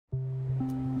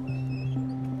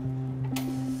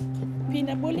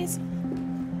Pina bullies.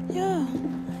 Yeah.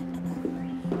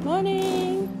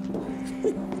 Morning.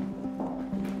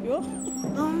 You?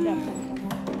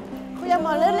 Yeah.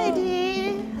 Hello,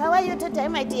 lady. How are you today,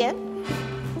 my dear?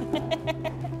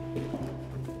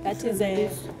 That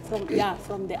is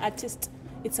from the artist.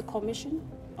 It's a commission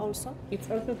also.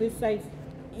 It's also this size?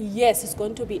 Yes, it's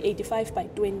going to be 85 by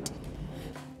 20.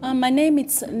 My name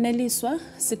is Neliswa.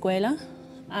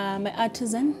 I'm an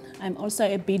artisan. I'm also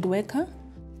a bead worker.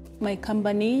 My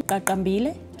company,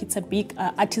 Qaqambile, it's a big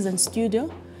artisan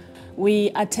studio. We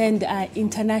attend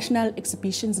international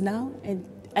exhibitions now,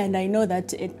 and I know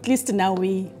that at least now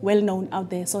we're well known out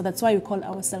there, so that's why we call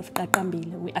ourselves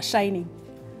Qaqambile. We are shining.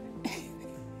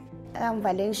 I'm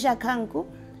Marlise Kanku.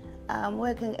 I'm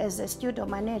working as a studio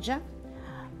manager.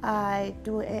 I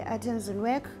do artisan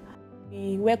work.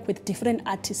 We work with different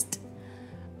artists,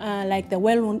 like the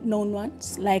well-known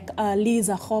ones, like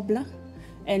Lisa Hobler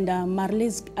and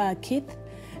Marlise Keith.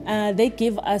 They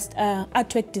give us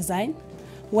artwork design,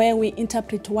 where we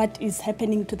interpret what is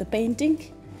happening to the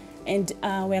painting, and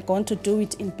we're going to do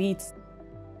it in beads.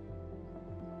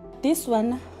 This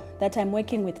one that I'm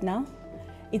working with now,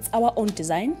 it's our own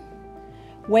design,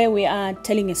 where we are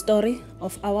telling a story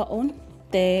of our own.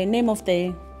 The name of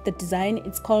the design,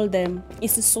 it's called the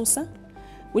Isisosa,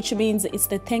 which means it's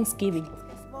the Thanksgiving.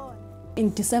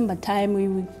 In December time, we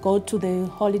will go to the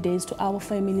holidays to our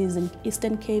families in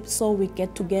Eastern Cape, so we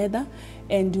get together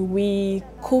and we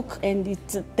cook, and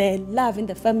it's the love in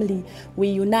the family, we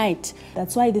unite.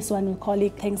 That's why this one we call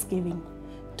it Thanksgiving,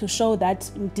 to show that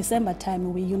in December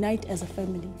time we unite as a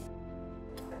family.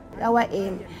 Our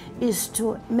aim is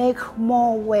to make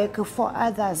more work for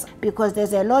others, because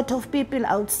there's a lot of people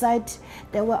outside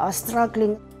that are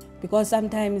struggling. Because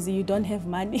sometimes you don't have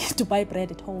money to buy bread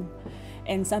at home,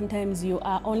 and sometimes you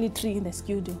are only 3 in the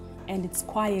studio, and it's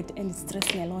quiet and it's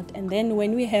stressing a lot. And then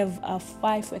when we have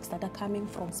 5 works that are coming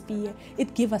from PERi,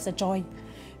 it gives us a joy,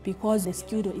 because the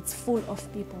studio it's full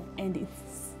of people and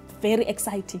it's very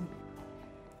exciting.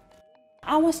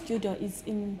 Our studio is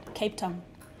in Cape Town.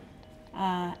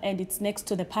 And it's next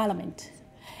to the Parliament,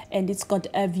 and it's got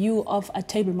a view of a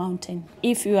Table Mountain.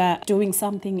 If you are doing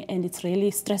something and it's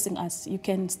really stressing us, you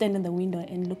can stand in the window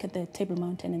and look at the Table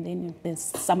Mountain, and then there's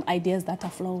some ideas that are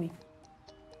flowing.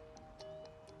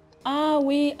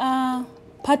 We are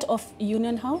part of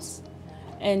Union House,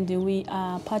 and we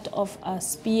are part of a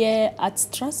PERi Arts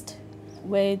Trust,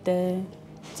 where they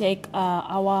take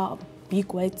our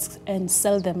big works and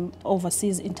sell them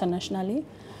overseas internationally.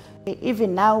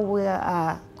 Even now we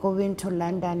are going to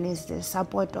London is the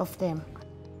support of them.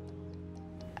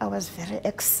 I was very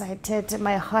excited.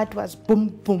 My heart was boom,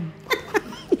 boom.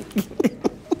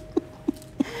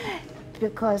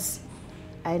 Because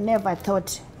I never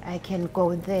thought I can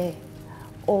go there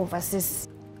overseas.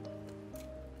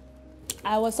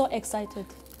 I was so excited.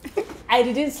 I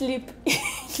didn't sleep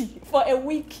for a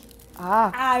week.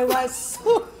 I was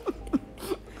so...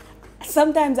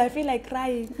 Sometimes I feel like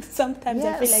crying. Sometimes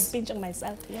I feel like pinching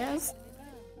myself. Yes.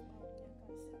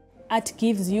 Art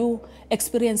gives you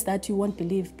experience that you won't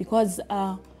believe, because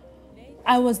I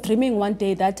was dreaming one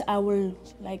day that I will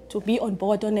like to be on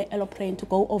board on an aeroplane to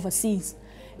go overseas.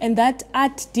 And that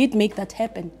art did make that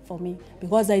happen for me,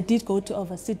 because I did go to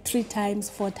overseas 3 times,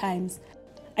 4 times.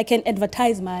 I can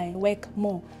advertise my work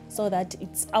more so that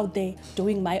it's out there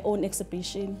doing my own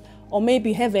exhibition, or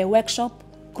maybe have a workshop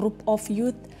group of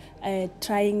youth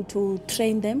trying to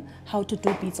train them how to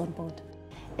do beads on board.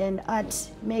 And art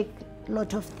make a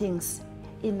lot of things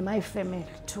in my family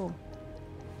too.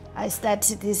 I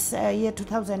started this year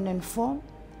 2004.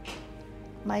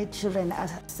 My children are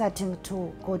starting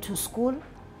to go to school,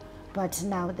 but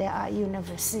now they are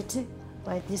university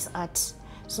by this art.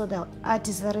 So the art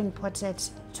is very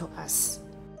important to us.